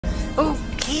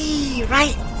Okay,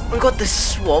 right. We got the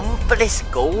swamp. Let's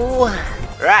go.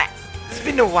 Right. It's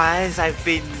been a while since I've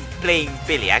been playing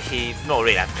Billy. Actually, not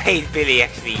really. I played Billy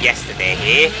actually yesterday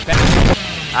here.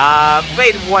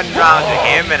 Played one round with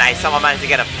him and I somehow managed to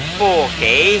get a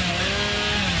 4K.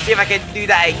 See if I can do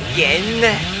that again.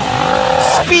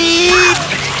 Speed!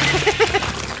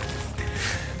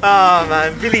 Oh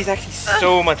man, Billy's actually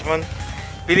so much fun.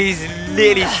 Billy's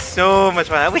literally so much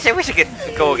fun. I wish I could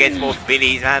go against more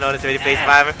Billies, man, honestly, when you play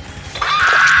Survivor.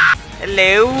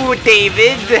 Hello,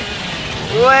 David.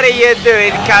 What are you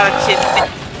doing, couching?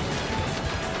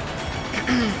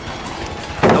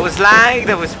 That was lag,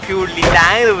 that was purely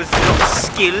lag, that was no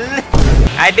skill.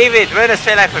 Alright, David, run a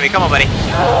straight line for me. Come on, buddy.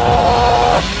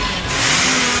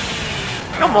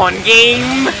 Come on,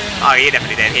 game. Oh, you're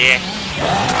definitely dead here.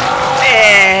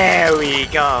 There we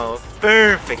go.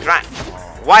 Perfect. Right.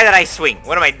 Why did I swing?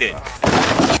 What am I doing?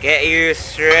 Get you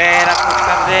straight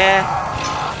up there.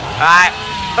 Alright.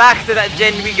 Back to that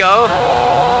gen we go.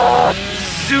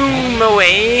 Zoom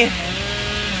away. I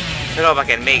don't know if I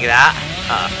can make that.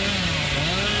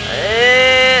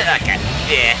 Okay.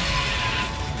 Yeah.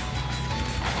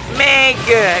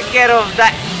 Get off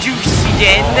that juicy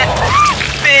gen.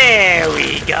 There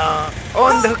we go.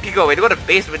 On the hook you go. We got a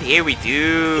basement here. We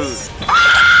do.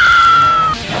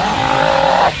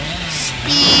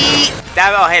 Speed.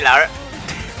 Damn it. Oh, hey, Lara.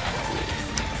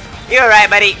 You're right,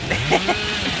 buddy.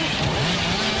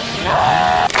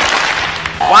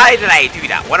 Why did I do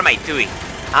that? What am I doing?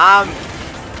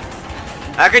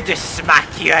 I could just smack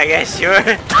you, I guess, sure.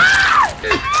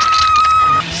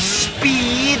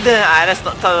 Speed! Let's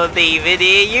not tell David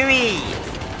here, Yui!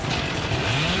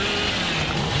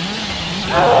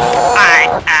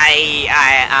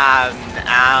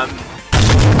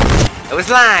 It was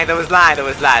lag,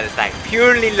 it's like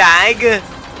purely lag.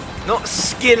 Not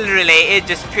skill related,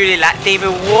 just purely lag. David,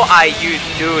 what are you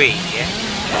doing?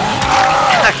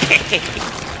 Okay.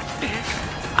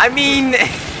 I mean,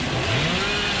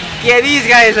 yeah, these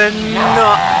guys are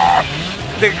not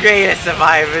the greatest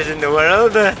survivors in the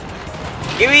world.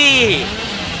 Gimme!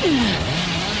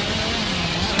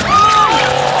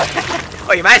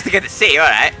 Oh, you managed to get the city,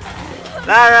 alright.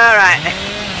 Alright.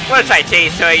 I'm gonna try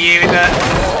chainsaw you with a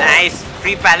nice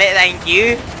free pallet, thank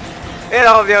you. I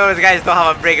hope the other guys don't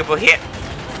have unbreakable hit.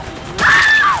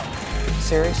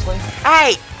 Seriously?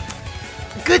 Hey!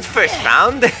 Good first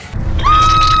round.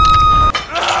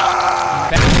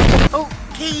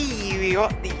 Okay, we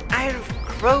got the Isle of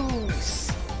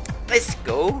Crows. Let's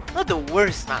go. Not the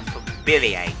worst map for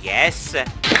Billy, I guess.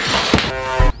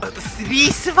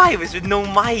 3 survivors with no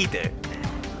Mitre.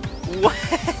 What?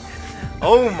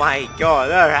 Oh my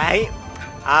god, alright.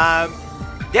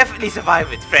 Definitely survive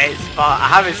with friends, but I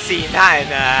haven't seen that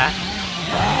in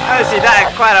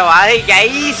quite a while. Hey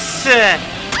guys!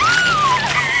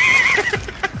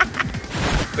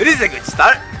 But this is a good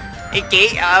start. Hey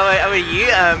Kate, how are you?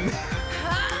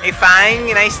 Hey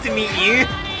Fang, nice to meet you.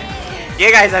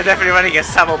 Yeah guys, I'm definitely running a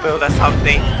summer build or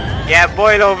something. Yeah,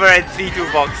 boil over and 3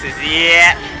 toolboxes.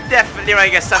 Yeah, definitely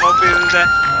running a summer build.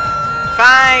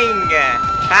 Fang!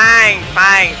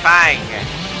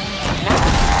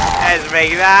 Let's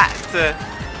make that.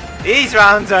 These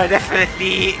rounds are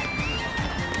definitely...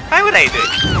 Why would I do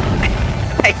it?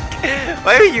 Like,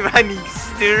 why are you running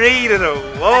straight in a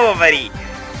wall, buddy?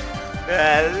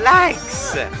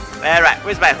 Relax. Right,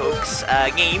 where's my hooks?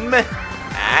 Game.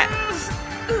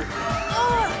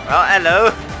 Well,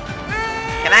 hello.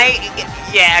 Can I...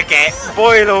 Yeah, okay.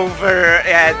 Boil over.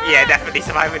 Yeah, definitely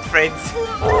survive with friends.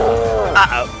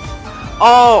 Uh-oh.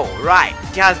 Oh, right.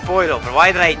 Just boil over.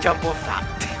 Why did I jump off that?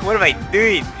 What am I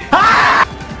doing?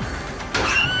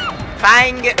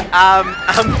 Fang,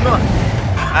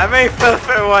 I may fall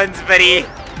for it once, buddy.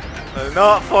 Will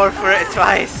not fall for it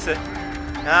twice.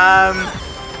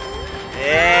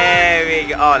 There we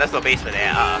go. Oh, that's no basement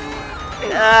there.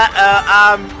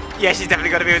 Yeah, she's definitely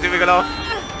gonna be able to wiggle off.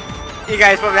 You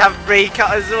guys probably have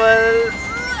breakout as well.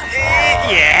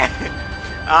 Yeah.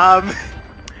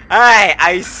 Alright,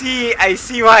 I see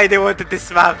why they wanted this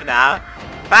map now.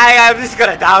 Fang, I'm just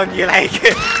gonna down you, like,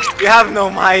 you have no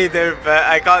Mitre, but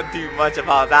I can't do much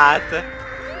about that.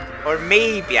 Or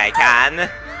maybe I can.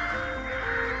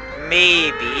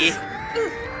 Maybe.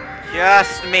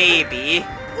 Just maybe.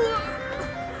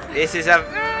 This is a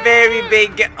very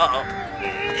big... Uh-oh.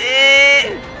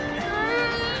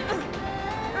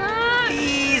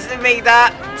 Please make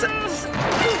that.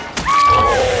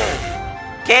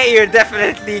 Okay, you're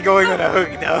definitely going on a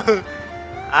hook now.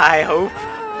 I hope.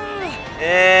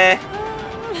 Yeah,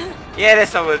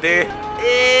 this one will do.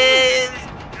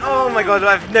 Oh my god,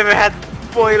 I've never had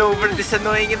boil over this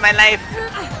annoying in my life.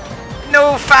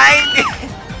 No, fine.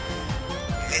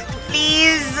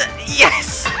 Please.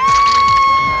 Yes.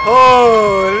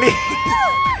 Holy.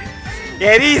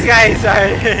 Yeah, these guys are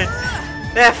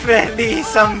definitely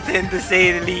something to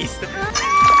say the least.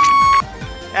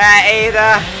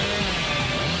 Ada.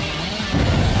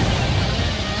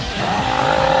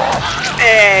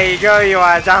 There you go, you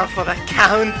are down for the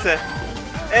count.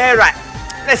 Right,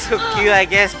 let's hook you, I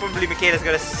guess. Probably Michaela's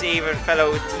gonna save her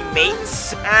fellow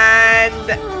teammates.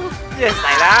 And just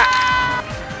like that.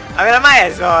 I mean, I might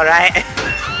as well, right?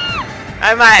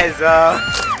 I might as well.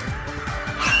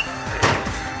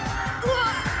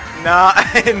 No,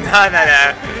 no.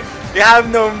 You have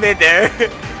no midder.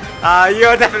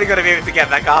 You're definitely gonna be able to get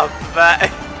back up, but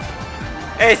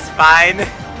it's fine.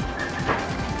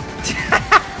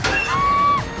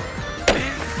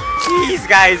 These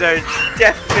guys are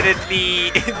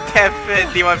definitely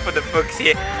one for the books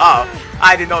here. Oh,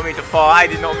 I did not mean to fall.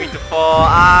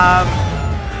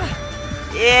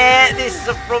 Yeah, this is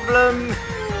a problem.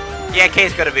 Yeah,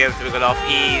 Kay's gonna be able to wiggle off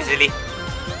easily.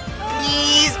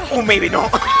 Please. Oh, maybe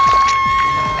not.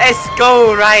 Let's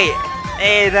go, right.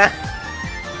 And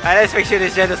let's make sure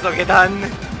this jet does not get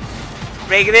done.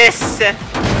 Break this.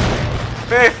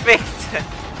 Perfect.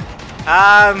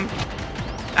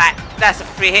 Right, that's a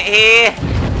free hit here.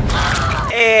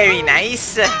 Very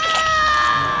nice.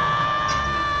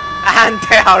 And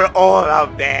they are all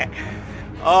up there.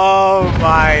 Oh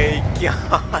my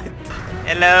god.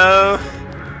 Hello.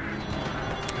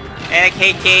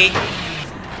 KK.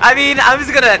 I mean, I'm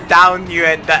just gonna down you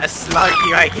and slug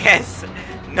you, I guess.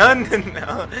 No.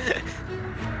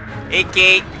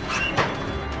 AK.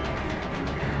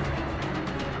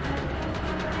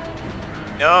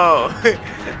 No.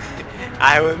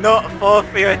 I will not fall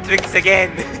for your tricks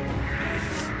again.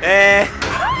 Hey,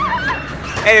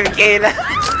 Michaela.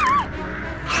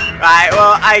 Right,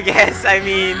 well, I guess, I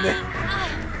mean...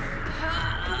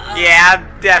 Yeah, I'm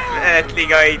definitely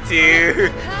going to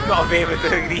not be able to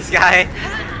hook these guys.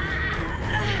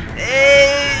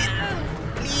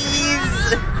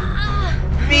 Please.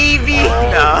 Maybe.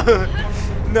 No.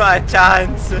 Not a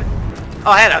chance.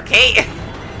 Oh, hello, Kate.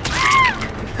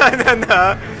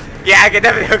 No. Yeah, I can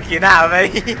definitely hook you now,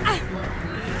 buddy.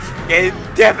 Yeah,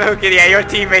 definitely. Yeah, your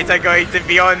teammates are going to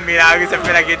be on me now because I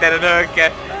feel like you're dead on the hook.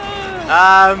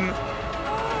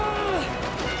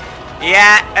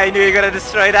 Yeah, I knew you were gonna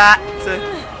destroy that.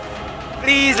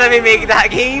 Please let me make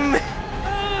that game.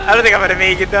 I don't think I'm gonna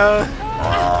make it though.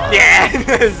 Yeah,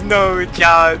 there's no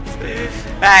chance.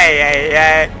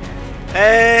 Hey.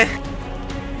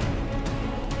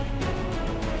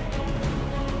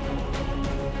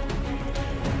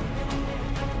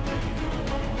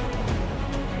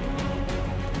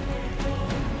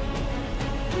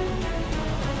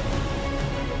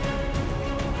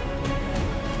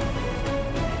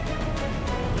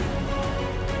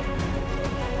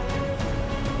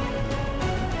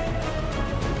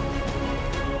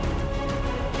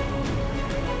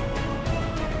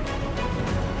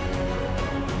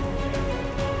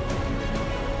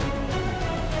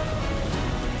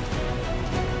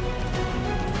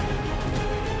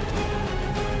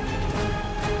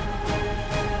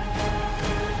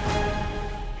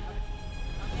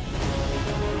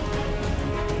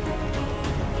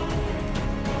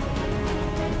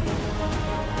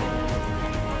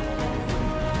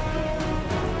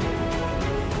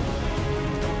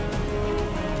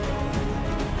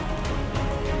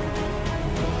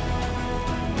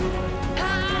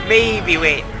 Maybe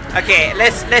wait. Okay,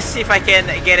 let's see if I can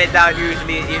get it down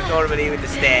normally with the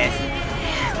stairs.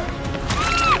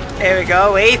 There we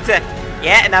go. Wait.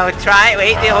 Yeah, now try.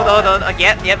 Wait. Hold on. Oh,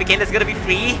 yeah. Michaela's gonna be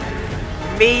free.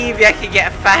 Maybe I can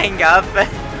get a fang up.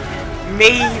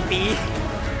 Maybe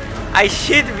I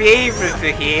should be able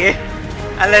to here,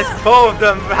 unless both of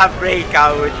them have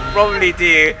breakout, which probably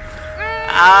do.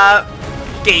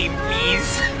 Game,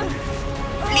 please.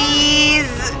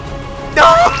 Please.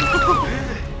 No.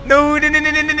 No.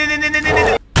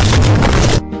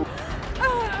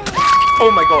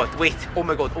 Oh my god, wait. Oh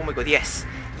my god, yes.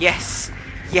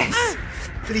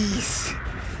 Please.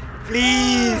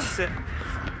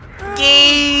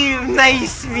 Game,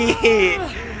 nice me.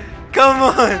 Come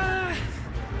on.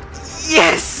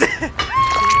 Yes.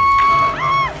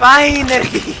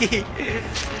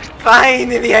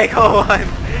 Finally I got one.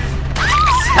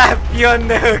 Slap you on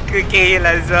the hook, Kayla,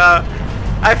 as well.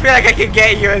 I feel like I can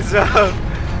get you as well.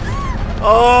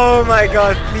 Oh my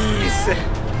god, please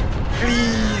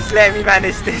let me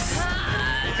manage this.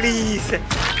 Please.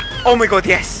 Oh my god,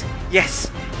 yes.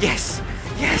 Please.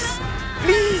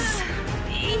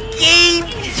 Game,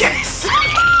 yes.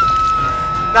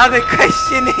 Now the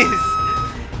question is,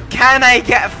 Can I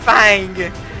get Fang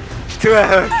to a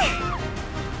hook?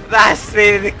 That's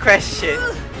really the question.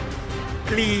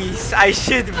 Please, I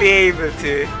should be able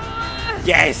to.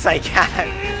 Yes, I can.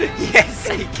 Yes,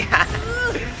 I can.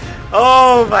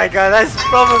 Oh my god, that's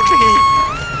probably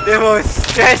the most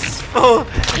stressful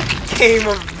game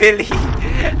of Billy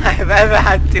I've ever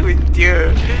had to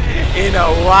endure in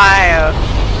a while.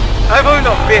 I've only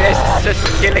not been, it's just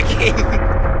a killer game.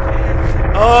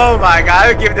 Oh my god,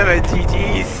 I'll give them a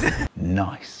GG's.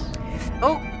 Nice.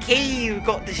 Okay, we've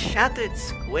got the Shattered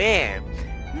Square.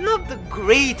 Not the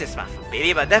greatest map for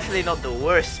Billy, but definitely not the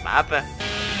worst map.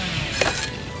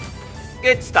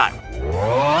 Good start.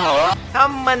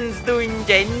 Someone's doing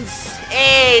gens.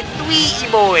 Hey,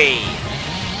 Tweety boy!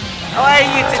 How are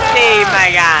you today, my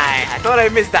guy? I thought I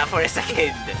missed that for a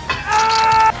second.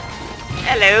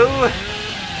 Hello.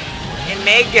 Hey,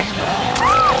 Meg.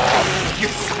 You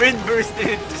sprint bursted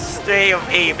into stray of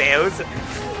hay bales.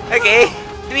 Okay,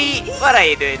 Tweet, what are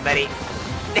you doing, buddy?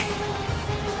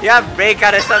 You have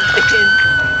breakout or something?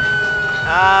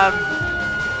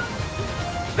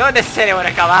 Don't necessarily want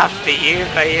to come after you,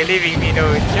 but you're leaving me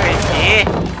no choice here.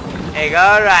 There you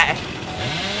go, right.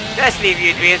 Just leave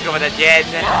you Tweets, go for the gen.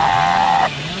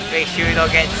 Make sure you don't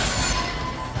get...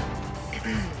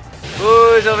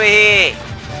 Who's over here?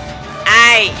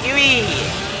 Aye, Yui!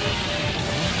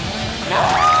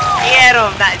 Get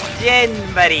off that gen,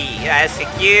 buddy. That's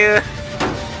secure.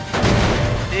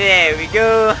 There we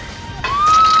go.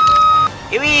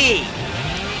 Yui!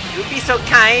 You'd be so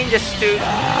kind just to...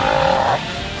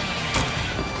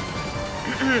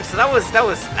 So that was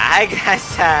lag.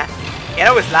 That's yeah,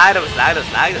 that was lag.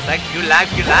 You lag.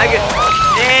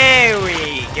 There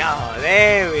we go.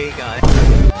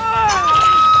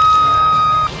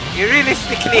 You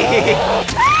realistically.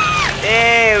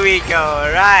 There we go.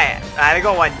 Right. I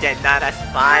got one gen now. That's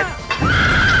fine.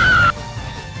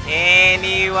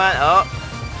 Anyone? Oh.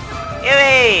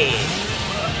 Hey.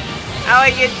 How are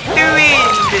you doing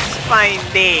this fine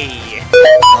day?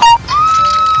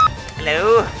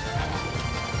 Hello.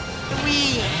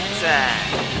 Sweet.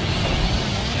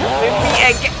 With me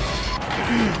again.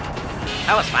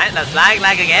 That was fine. That's lag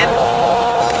again.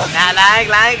 Nah, lag.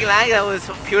 That was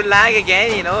pure lag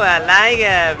again. You know,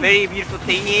 lag. Very beautiful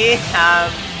thingy.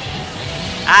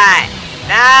 Alright.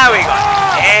 Now we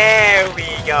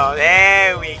go.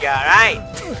 There we go. Right.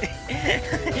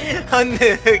 On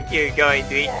the hook you're going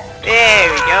to eat. There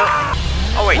we go.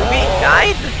 Oh wait, we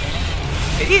died?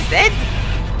 He's dead?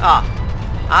 Oh.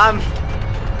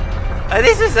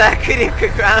 This is a pretty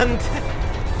quick round.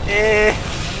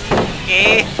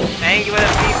 Okay. Thank you for the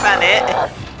free pallet.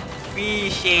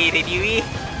 Appreciate it, Yui.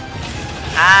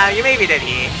 You may be dead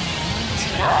here.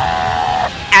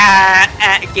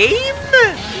 Game?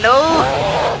 No?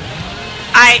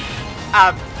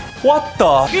 What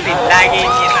the? Really lagging,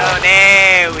 you know.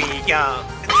 There we go.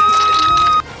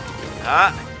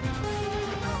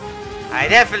 I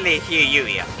definitely hear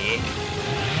Yui up here.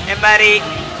 Hey, buddy.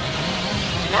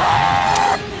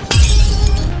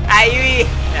 Yui.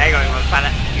 You're going for the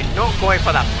pallet. You're not going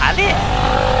for the pallet?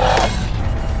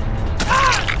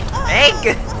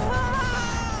 Egg.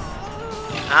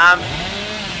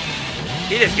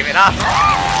 You just give it up.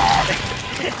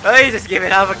 Oh, you just give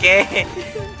it up, okay?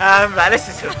 Right, let's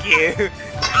just hook you.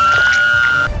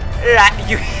 Right,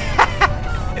 you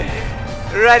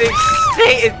running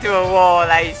straight into a wall,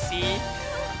 I see.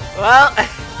 Well,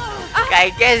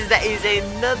 I guess that is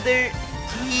another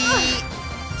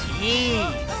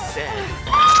GG's.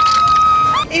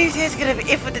 Anyways, that's gonna be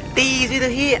it for today's video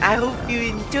here. I hope you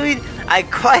enjoyed. I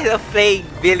quite love playing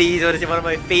Billy. He's honestly one of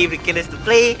my favorite killers to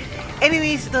play.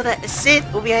 Anyways, so that's it.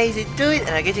 Hope you guys enjoyed,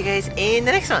 and I'll catch you guys in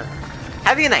the next one.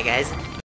 Have a good night, guys.